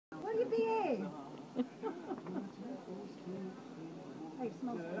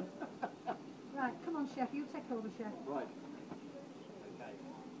Chef, you take over, Chef. Right. Okay.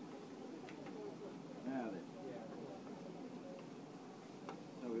 Now then.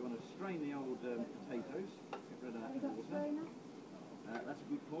 So we want to strain the old potatoes. Get rid of that water. That's a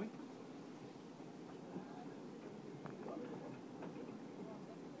good point.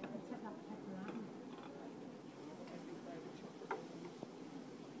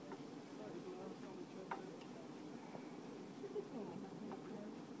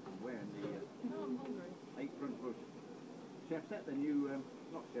 Wearing the apron for Chef Set, the new,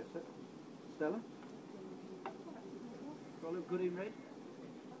 not Chef Set, Stella. Got to look good in red?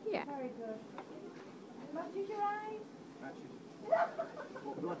 Yeah. Very good. Matches your eyes? Matches.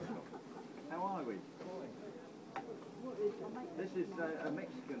 What bloodstock? How are we? This is a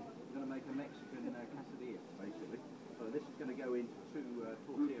Mexican, we're going to make a Mexican quesadilla, basically. So this is going to go into two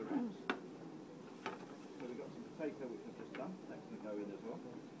tortilla wraps. So we've got some potato which I've just done, that's going to go in as well.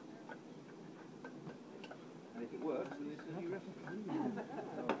 And if it works, then this is a new recipe.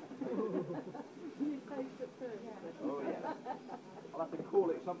 You taste it first. Oh yeah. I'll have to call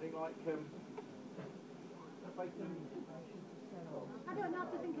it something like Fakenham. I don't know how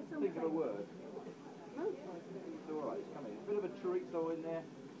to think of something. Think of a word. It's alright, it's coming. A bit of a chorizo in there,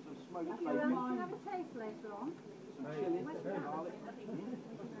 some smoked bacon. Can have a taste later on. Some chilli, garlic.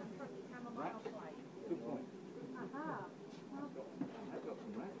 Wraps. Good point. Aha. I've got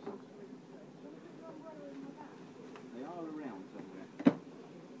some wraps. They are around somewhere.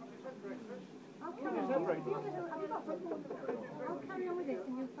 I'll carry on with this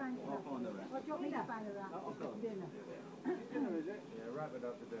and you'll find it. I'll find the wraps. Or do you want me to find the wraps? Dinner, is it? Yeah, wrap it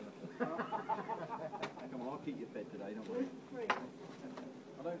up for dinner. Come on, I'll keep you fed today, don't worry. I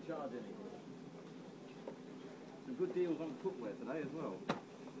don't charge anything. Some good deals on cookware today as well.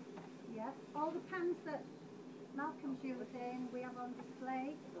 Yes, all the pans that Malcolm's using we have on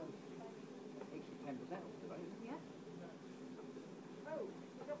display. Extra 10% off today. Yes. Right,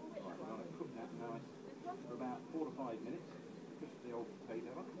 we're going to cook that nice for about 4 to 5 minutes. Push the old potato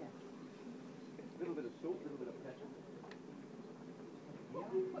up. Yeah. A little bit of salt, a little bit of pepper. What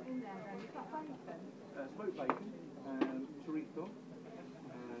have you put in there then? You've got bacon? Smoked bacon, chorizo,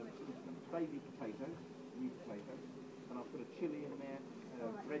 baby potatoes, new potatoes, and I'll put a chilli in there,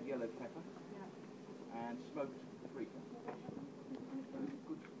 red yellow pepper, and smoked paprika.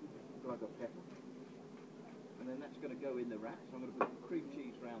 Good glug of pepper. And then that's going to go in the wrap, so I'm going to put cream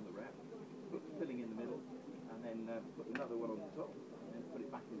cheese around the wrap, put the filling in the middle, and then put another one on the top, and then put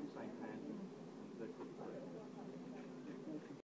it back in the same pan and cook it through.